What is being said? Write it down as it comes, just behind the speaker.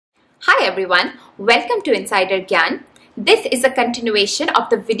Hi everyone, welcome to Insider Gyaan. This is a continuation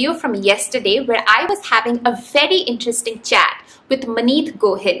of the video from yesterday where I was having a very interesting chat with Maneet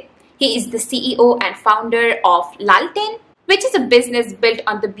Gohil. He is the CEO and founder of Lal10, which is a business built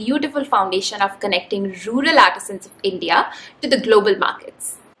on the beautiful foundation of connecting rural artisans of India to the global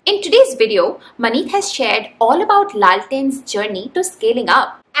markets. In today's video, Maneet has shared all about Lal10's journey to scaling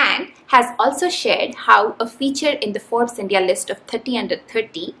up and has also shared how a feature in the Forbes India list of 30 under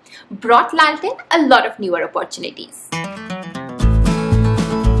 30 brought Lal10 a lot of newer opportunities.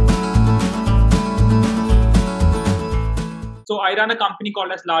 So I run a company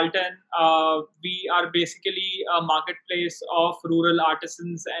called as Lal10. We are basically a marketplace of rural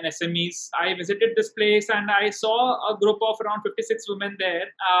artisans and SMEs. I visited this place and I saw a group of around 56 women there,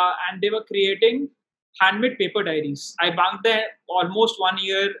 and they were creating handmade paper diaries. I bunked there almost 1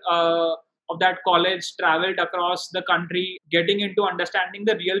 year of that college, traveled across the country, getting into understanding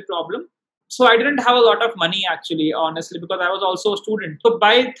the real problem. So I didn't have a lot of money actually, honestly, because I was also a student. So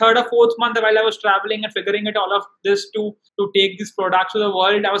by third or fourth month, while I was traveling and figuring it all of this to take these products to the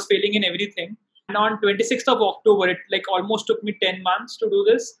world, I was failing in everything. And on 26th of October, it like almost took me 10 months to do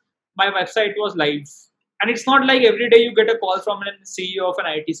this. My website was live. And it's not like every day you get a call from a CEO of an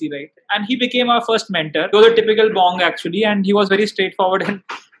ITC, right? And he became our first mentor. He was a typical bong actually, and he was very straightforward and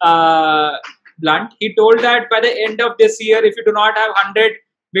blunt. He told that by the end of this year, if you do not have 100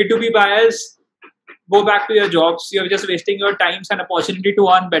 B2B buyers, go back to your jobs. You're just wasting your time and opportunity to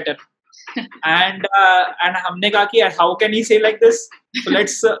earn better. And हमने कहा कि how can he say like this? So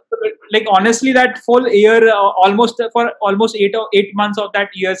let's like honestly that full year, almost for almost 8 months of that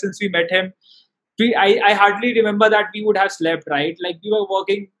year since we met him, I hardly remember that we would have slept, right? Like we were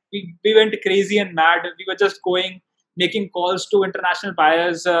working, we went crazy and mad. We were just going, making calls to international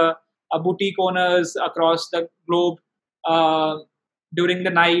buyers, boutique owners across the globe. During the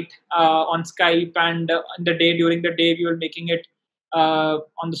night on Skype, and during the day we were making it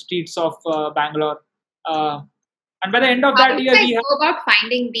on the streets of Bangalore. And by the end of that year, we go about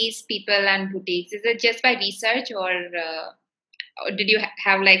finding these people and boutiques? Is it just by research, or did you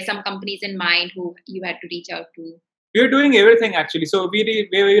have like some companies in mind who you had to reach out to? We were doing everything actually. So we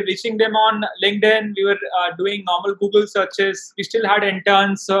were reaching them on LinkedIn. We were doing normal Google searches. We still had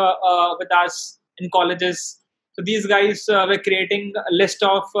interns with us in colleges. So these guys were creating a list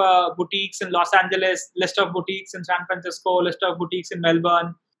of boutiques in Los Angeles, list of boutiques in San Francisco, list of boutiques in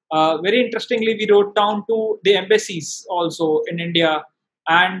Melbourne. Very interestingly, we wrote down to the embassies also in India.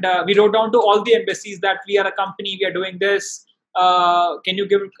 And we wrote down to all the embassies that we are a company, we are doing this. Can you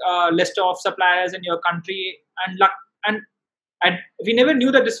give a list of suppliers in your country? And we never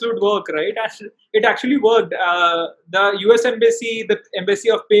knew that this would work, right? And it actually worked. The US embassy, the embassy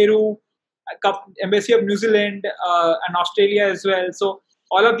of Peru, embassy of New Zealand, and Australia as well. So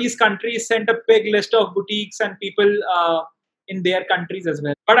all of these countries sent a big list of boutiques and people in their countries as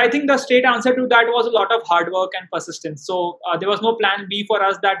well. But I think the straight answer to that was a lot of hard work and persistence. So there was no plan B for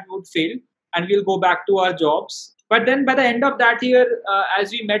us that we would fail and we'll go back to our jobs. But then by the end of that year,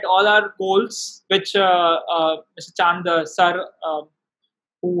 as we met all our goals, which Mr. Chand, sir,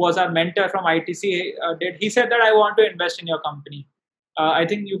 who was our mentor from ITC, did, he said that I want to invest in your company. I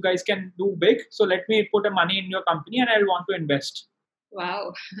think you guys can do big. So let me put a money in your company and I want to invest.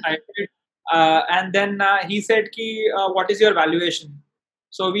 Wow. And then he said, what is your valuation?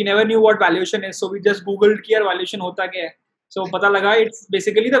 So we never knew what valuation is. So we just Googled ki valuation hota kya hai. So pata laga, it's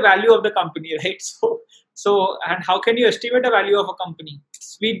basically the value of the company, right? So and how can you estimate the value of a company?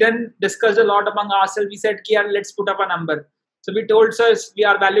 We then discussed a lot among ourselves. We said, let's put up a number. So we told us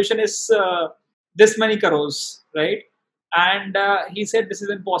our valuation is this many crores, right? And he said, this is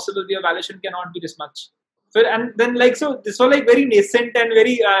impossible. Your valuation cannot be this much. So, and then so this was like very nascent and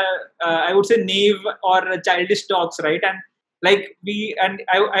very, I would say naive or childish talks, right? And I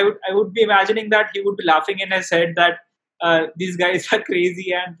would be imagining that he would be laughing in his head that these guys are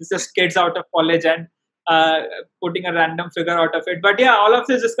crazy and this is kids out of college and putting a random figure out of it. But yeah, all of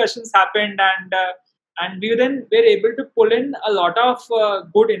these discussions happened, and we then were able to pull in a lot of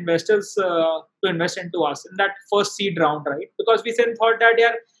good investors to invest into us in that first seed round, right? Because we then thought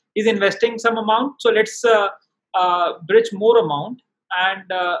that he's investing some amount, so let's bridge more amount, and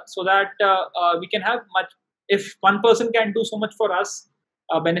so that we can have much. If one person can do so much for us,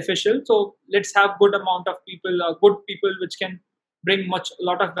 beneficial, so let's have good amount of people, good people which can bring a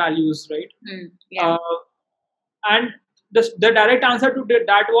lot of values, right? Yeah. And the direct answer to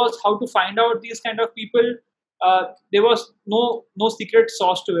that was how to find out these kind of people. There was no secret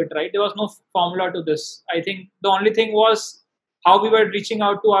sauce to it, right? There was no formula to this. I think the only thing was how we were reaching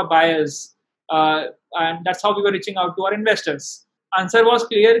out to our buyers, and that's how we were reaching out to our investors. answer was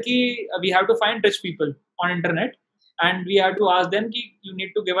clear ki we have to find rich people on internet, and we have to ask them ki you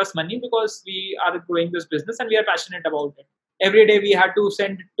need to give us money because we are growing this business and we are passionate about it. Every day we had to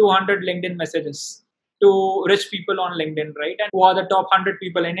send 200 LinkedIn messages to rich people on LinkedIn, right? And who are the top 100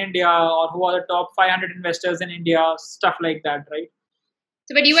 people in India, or who are the top 500 investors in India, stuff like that, right?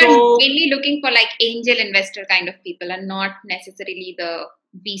 So, but you were mainly looking for like angel investor kind of people and not necessarily the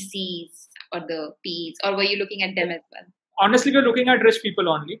VCs or the Ps, or were you looking at them as well? Honestly, we're looking at rich people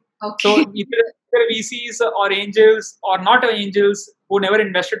only. Okay. So either VCs or angels, or not angels who never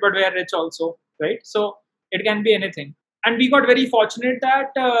invested but were rich also, right? So it can be anything. And we got very fortunate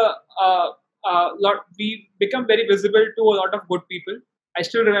that we become very visible to a lot of good people. I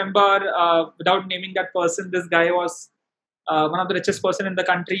still remember, without naming that person, this guy was one of the richest person in the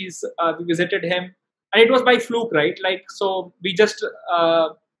countries. We visited him, and it was by fluke, right? Like, so we just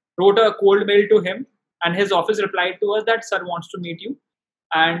wrote a cold mail to him, and his office replied to us that sir wants to meet you.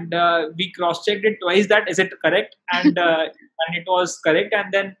 And we cross-checked it twice, that is it correct, and it was correct.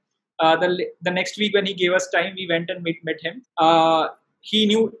 And then the next week when he gave us time, we went and met him. He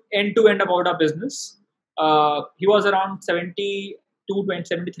knew end to end about our business. He was around 73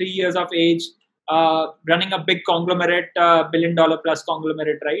 years of age, running a big conglomerate, $1 billion plus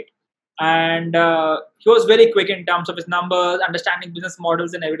conglomerate, right? And he was very quick in terms of his numbers, understanding business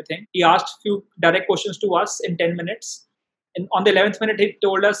models and everything. He asked few direct questions to us in 10 minutes. And on the 11th minute, he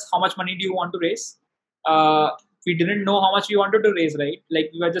told us, how much money do you want to raise? We didn't know how much we wanted to raise, right? Like,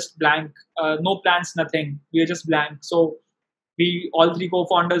 we were just blank, no plans, nothing. We were just blank. So we, all three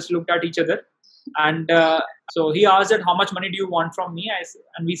co-founders, looked at each other. And so he asked that, how much money do you want from me?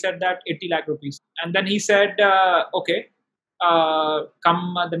 And we said that 80 lakh rupees. And then he said, okay,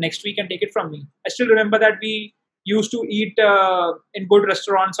 come the next week and take it from me. I still remember that we used to eat in good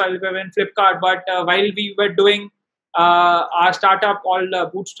restaurants while we were in Flipkart. But while we were doing our startup, all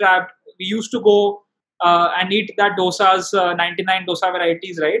bootstrapped, we used to go and eat that dosas, 99 dosa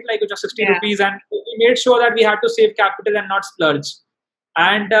varieties, right? Like, which are 60 rupees. And we made sure that we had to save capital and not splurge.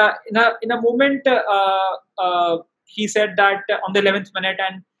 And in a moment, he said that on the 11th minute,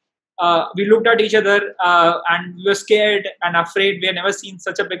 and we looked at each other and we were scared and afraid. We had never seen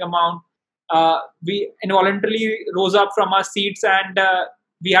such a big amount. We involuntarily rose up from our seats, and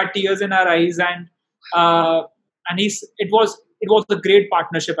we had tears in our eyes. And it was a great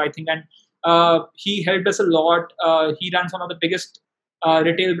partnership, I think. And he helped us a lot. He runs one of the biggest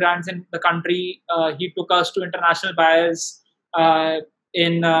retail brands in the country. He took us to international buyers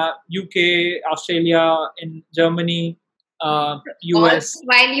in UK, Australia, in Germany, US. All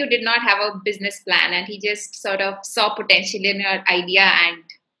while you did not have a business plan, and he just sort of saw potential in your idea and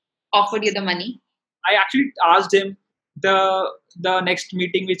offered you the money. I actually asked him the next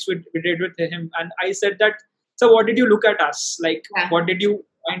meeting which we did with him, and I said that, so what did you look at us? Like, what did you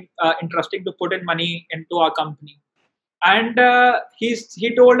find interesting to put in money into our company? And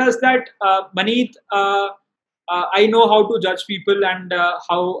he told us that, Maneet, I know how to judge people and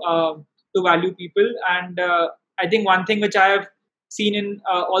how to value people. And I think one thing which I have seen in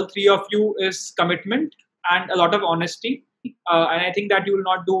all three of you is commitment and a lot of honesty. And I think that you will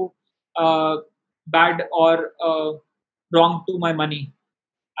not do bad or wrong to my money.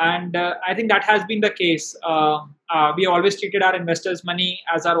 And I think that has been the case. We always treated our investors' money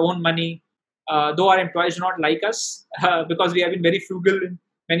as our own money, though our employees do not like us because we have been very frugal in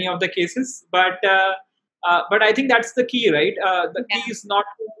many of the cases. But I think that's the key, right? The key is not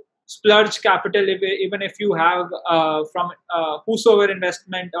to splurge capital, even if you have from whosoever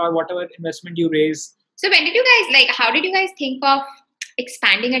investment or whatever investment you raise. So when did you guys, how did you guys think of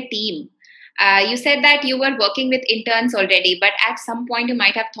expanding a team? You said that you were working with interns already, but at some point you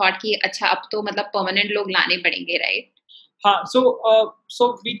might have thought कि अच्छा अब तो मतलब permanent लोग लाने पड़ेंगे, right?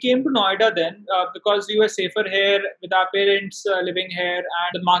 So we came to Noida then because we were safer here with our parents living here,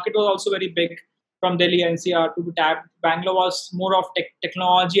 and the market was also very big from Delhi NCR to be tapped. Bangalore was more of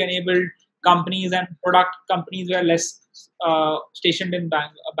technology-enabled companies, and product companies were less stationed in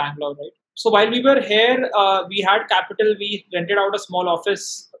Bangalore, right? So while we were here, we had capital. We rented out a small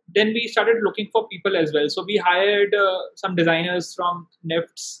office. Then we started looking for people as well. So we hired some designers from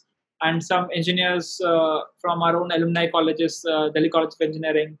NIFTs and some engineers from our own alumni colleges, Delhi College of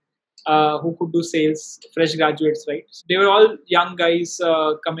Engineering, who could do sales, fresh graduates, right? So they were all young guys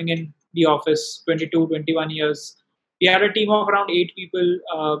coming in the office, 22, 21 years. We had a team of around 8 people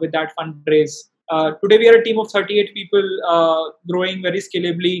with that fundraise. Today we are a team of 38 people, growing very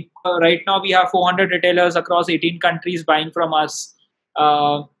scalably. Right now we have 400 retailers across 18 countries buying from us.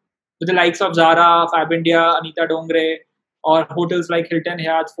 With the likes of Zara, Fab India, Anita Dongre, or hotels like Hilton,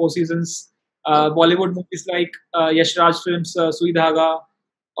 Hyatt, Four Seasons. Bollywood movies like Yash Raj films, Sui Dhaga,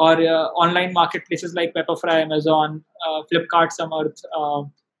 or online marketplaces like Pepperfry, Amazon, Flipkart, Samarth.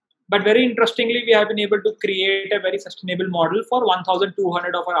 But very interestingly, we have been able to create a very sustainable model for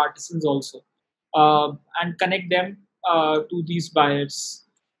 1,200 of our artisans also, and connect them to these buyers.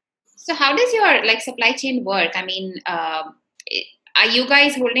 So how does your supply chain work? I mean, are you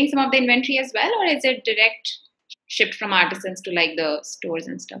guys holding some of the inventory as well, or is it direct shipped from artisans to the stores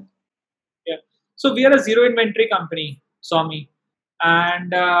and stuff? Yeah. So we are a zero inventory company, Swami.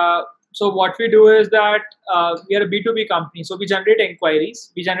 And so what we do is that we are a B2B company. So we generate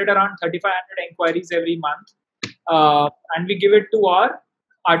inquiries. We generate around 3,500 inquiries every month. And we give it to our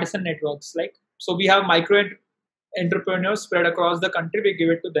artisan networks. So we have micro entrepreneurs spread across the country. We give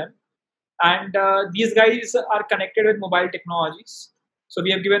it to them. And these guys are connected with mobile technologies. So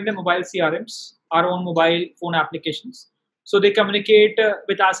we have given them mobile CRMs, our own mobile phone applications. So they communicate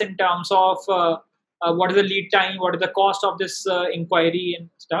with us in terms of what is the lead time, what is the cost of this inquiry and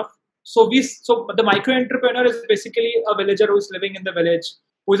stuff. So the micro entrepreneur is basically a villager who is living in the village,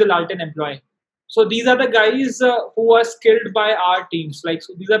 who is a Lal10 employee. So these are the guys who are skilled by our teams.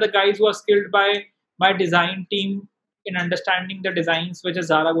 So these are the guys who are skilled by my design team in understanding the designs which a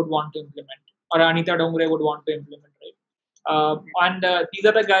Zara would want to implement or Anita Dongre would want to implement, right? And these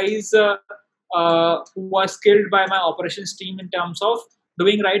are the guys who are skilled by my operations team in terms of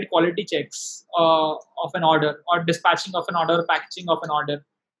doing right quality checks of an order or dispatching of an order, packaging of an order.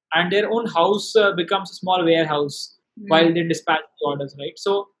 And their own house becomes a small warehouse while they dispatch the orders, right?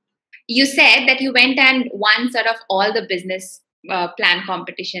 So you said that you went and won sort of all the business plan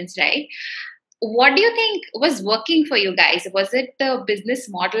competitions, right? What do you think was working for you guys? Was it the business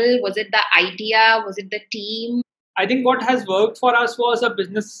model? Was it the idea? Was it the team? I think what has worked for us was a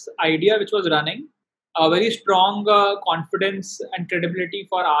business idea which was running, a very strong confidence and credibility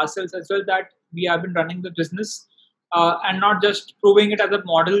for ourselves as well that we have been running the business and not just proving it as a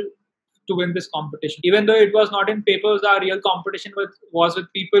model to win this competition. Even though it was not in papers, our real competition was with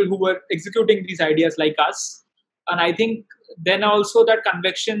people who were executing these ideas like us. And I think then also that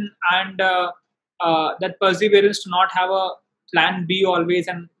conviction and that perseverance to not have a plan B always,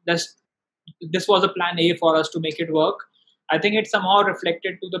 and this was a plan A for us to make it work. I think it somehow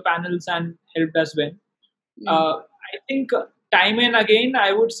reflected to the panels and helped us win. I think time and again,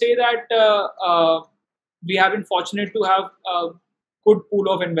 I would say that we have been fortunate to have a good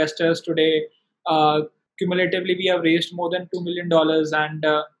pool of investors today. Cumulatively, we have raised more than $2 million, and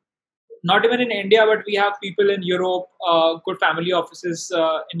not even in India, but we have people in Europe, good family offices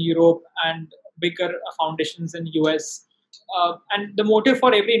in Europe, and bigger foundations in US. And the motive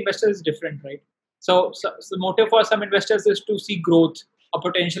for every investor is different, right? So the motive for some investors is to see growth, a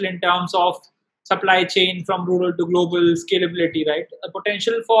potential in terms of supply chain from rural to global scalability, right? A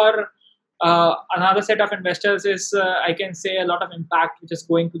potential for another set of investors is, I can say, a lot of impact which is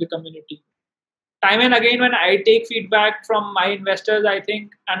going to the community. Time and again, when I take feedback from my investors, I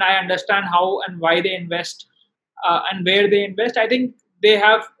think, and I understand how and why they invest and where they invest, I think they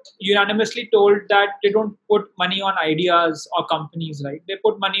have unanimously told that they don't put money on ideas or companies, right? They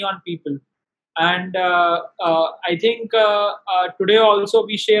put money on people. And I think today also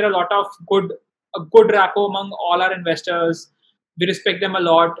we share a lot of a good rapport among all our investors. We respect them a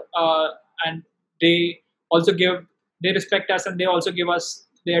lot, and they respect us, and they also give us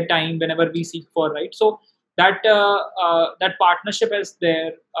their time whenever we seek for, right? So that partnership is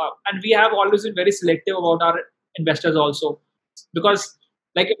there, and we have always been very selective about our investors also, because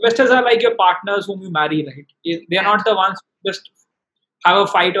investors are like your partners whom you marry, right? They are not the ones who just have a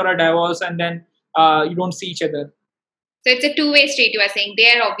fight or a divorce and then you don't see each other. So it's a two-way street. You are saying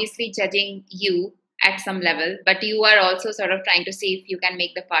they are obviously judging you at some level, but you are also sort of trying to see if you can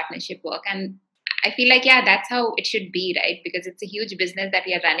make the partnership work. And I feel like, yeah, that's how it should be, right? Because it's a huge business that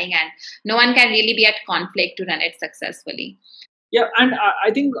we are running, and no one can really be at conflict to run it successfully. Yeah, and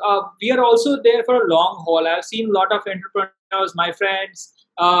I think we are also there for a long haul. I've seen a lot of entrepreneurs, my friends,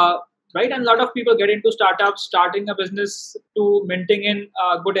 right, and a lot of people get into startups, starting a business to minting in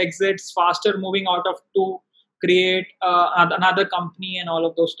good exits, faster moving out of to create another company and all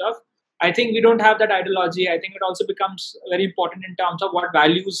of those stuff. I think we don't have that ideology. I think it also becomes very important in terms of what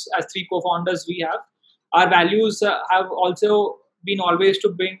values as three co-founders we have. Our values have also been always to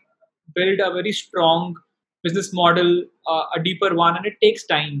build a very strong business model, a deeper one, and it takes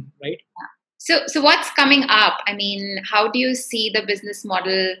time, right? So what's coming up? I mean, how do you see the business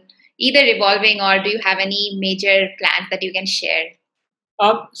model either evolving, or do you have any major plans that you can share?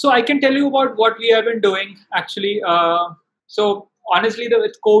 So I can tell you about what we have been doing actually. So honestly,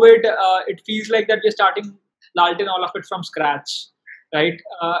 with COVID, it feels like that we're starting Lal10 all of it from scratch. right?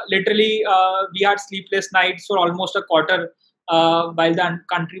 Literally, we had sleepless nights for almost a quarter while the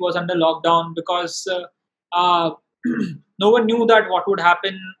country was under lockdown because no one knew that what would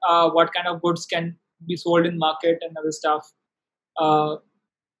happen, what kind of goods can be sold in market and other stuff. Uh,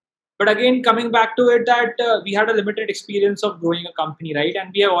 but again, coming back to it, that we had a limited experience of growing a company, right?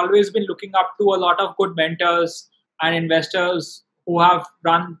 And we have always been looking up to a lot of good mentors and investors who have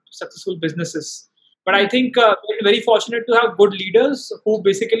run successful businesses. But I think we're very fortunate to have good leaders who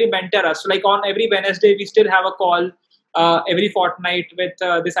basically mentor us. So like on every Wednesday, we still have a call every fortnight with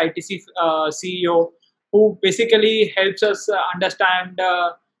this ITC CEO who basically helps us understand.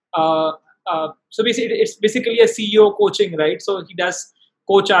 Uh, so basically, it's basically a CEO coaching, right? So he does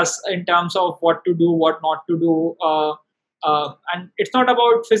coach us in terms of what to do, what not to do. And it's not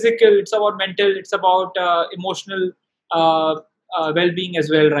about physical, it's about mental, it's about emotional uh, well-being as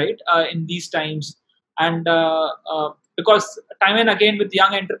well, right? In these times. And because time and again with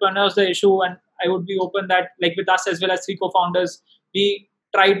young entrepreneurs, the issue, and I would be open that like with us as well as three co-founders, we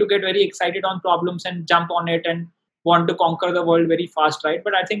try to get very excited on problems and jump on it and want to conquer the world very fast, right?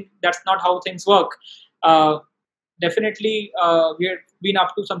 But I think that's not how things work. Uh, Definitely we have been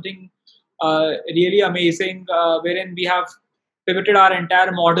up to something really amazing, wherein we have pivoted our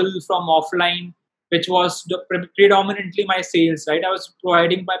entire model from offline, which was predominantly my sales, right? I was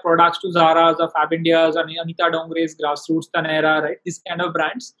providing my products to Zara's, of Fab India's, Anita Dongre's, Grassroots, Tanera, right? These kind of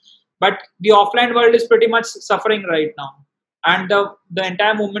brands. But the offline world is pretty much suffering right now. And the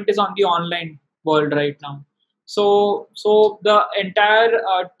entire movement is on the online world right now. So the entire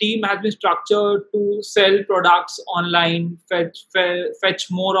team has been structured to sell products online,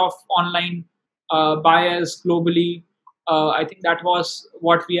 fetch more of online buyers globally. I think that was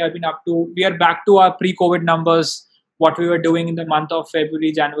what we have been up to. We are back to our pre-COVID numbers, what we were doing in the month of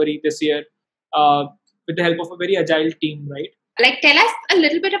February, January this year, with the help of a very agile team, right? Like, tell us a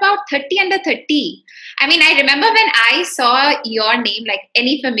little bit about 30 under 30. I mean, I remember when I saw your name, like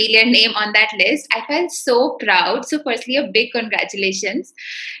any familiar name on that list, I felt so proud. So firstly, a big congratulations.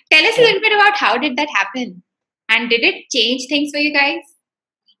 Tell us a little bit about how did that happen? And did it change things for you guys?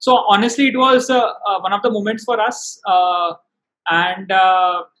 So honestly, it was one of the moments for us. And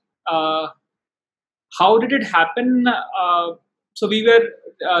how did it happen? So we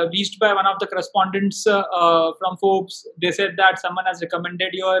were reached by one of the correspondents from Forbes. They said that someone has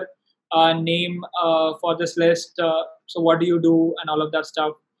recommended your name for this list. So what do you do and all of that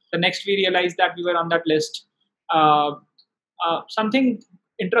stuff. The next we realized that we were on that list. Something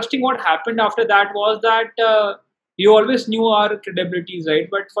interesting what happened after that was that you always knew our credibilities, right?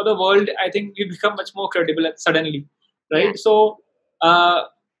 But for the world, I think we become much more credible suddenly, right? Yeah. So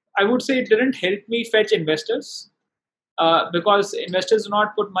I would say it didn't help me fetch investors because investors do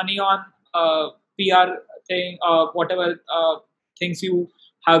not put money on PR thing, whatever things you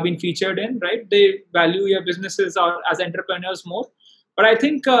have been featured in, right? They value your businesses or as entrepreneurs more. But I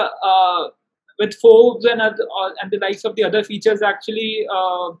think with Forbes and the likes of the other features, actually,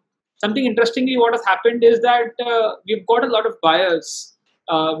 something interestingly, what has happened is that we've got a lot of buyers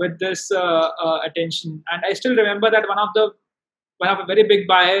with this attention. And I still remember that one of a very big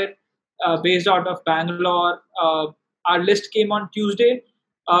buyer based out of Bangalore. Our list came on Tuesday,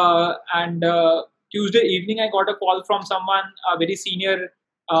 and Tuesday evening I got a call from someone very senior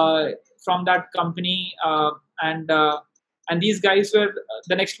from that company, and these guys were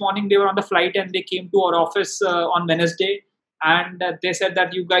the next morning they were on the flight and they came to our office on Wednesday, and they said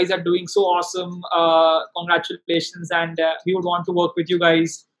that you guys are doing so awesome, congratulations, and we would want to work with you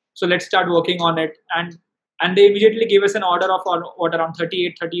guys, so let's start working on it. And they immediately gave us an order of around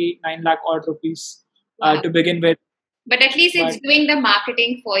 39 lakh odd rupees Wow. to begin with. But at least it's But doing the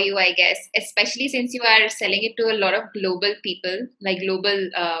marketing for you, I guess, especially since you are selling it to a lot of global people, like global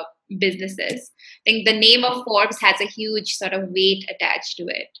businesses. I think the name of Forbes has a huge sort of weight attached to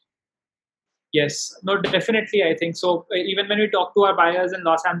it. yes, no, definitely, I think so. Even when we talk to our buyers in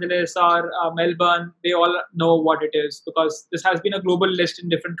Los Angeles or Melbourne, they all know what it is because this has been a global list in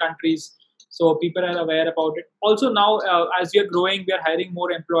different countries. So people are aware about it. Also now, as we are growing, we are hiring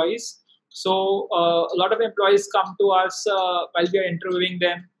more employees. So a lot of employees come to us while we are interviewing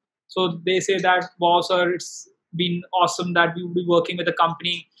them. So they say that, wow, sir, it's been awesome that we will be working with a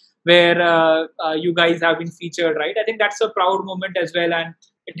company where you guys have been featured, right? I think that's a proud moment as well, and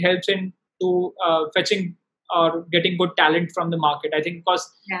it helps in to fetching or getting good talent from the market. I think because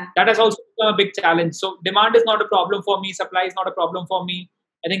Yeah. that has also become a big challenge. So demand is not a problem for me, supply is not a problem for me.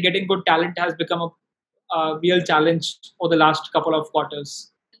 I think getting good talent has become a real challenge for the last couple of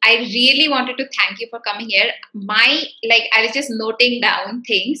quarters. I really wanted to thank you for coming here. I was just noting down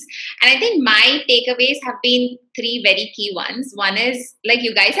things, and I think my takeaways have been three very key ones. One is like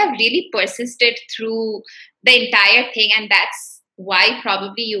you guys have really persisted through the entire thing, and that's why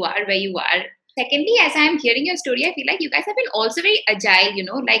probably you are where you are. Secondly, as I'm hearing your story, I feel like you guys have been also very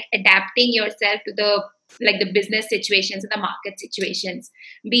agile, like adapting yourself to the business situations and the market situations,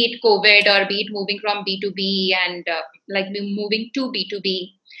 be it COVID or be it moving from B2B and moving to B2B.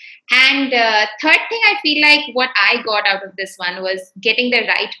 And third thing, I feel like what I got out of this one was getting the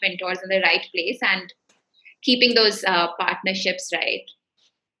right mentors in the right place and keeping those partnerships right.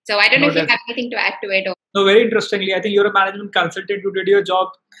 So I don't know if you have anything to add to it. No, very interestingly, I think you're a management consultant who did your job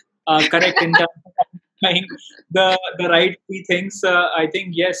correct in terms of applying the right key things. I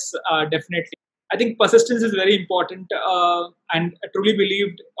think yes, definitely. I think persistence is very important, and I truly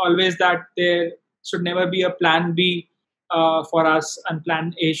believed always that there should never be a plan B for us, and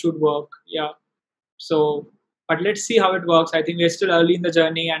plan A should work. Yeah. So, but let's see how it works. I think we're still early in the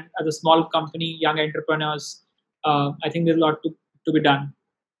journey, and as a small company, young entrepreneurs, I think there's a lot to be done.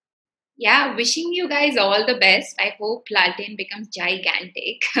 Yeah, wishing you guys all the best. I hope Lal10 becomes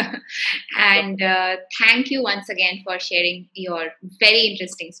gigantic. And thank you once again for sharing your very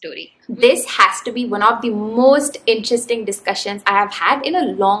interesting story. This has to be one of the most interesting discussions I have had in a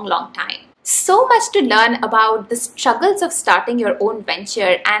long, long time. So much to learn about the struggles of starting your own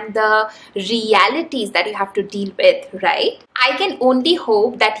venture and the realities that you have to deal with, right? I can only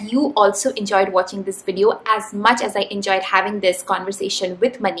hope that you also enjoyed watching this video as much as I enjoyed having this conversation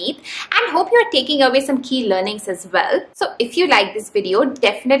with Maneet, and hope you're taking away some key learnings as well. So if you like this video,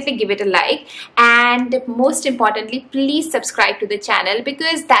 definitely give it a like, and most importantly, please subscribe to the channel,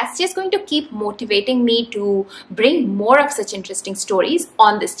 because that's just going to keep motivating me to bring more of such interesting stories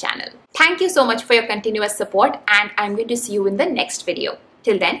on this channel. Thank you so much for your continuous support, and I'm going to see you in the next video.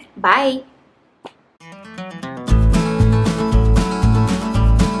 Till then, bye.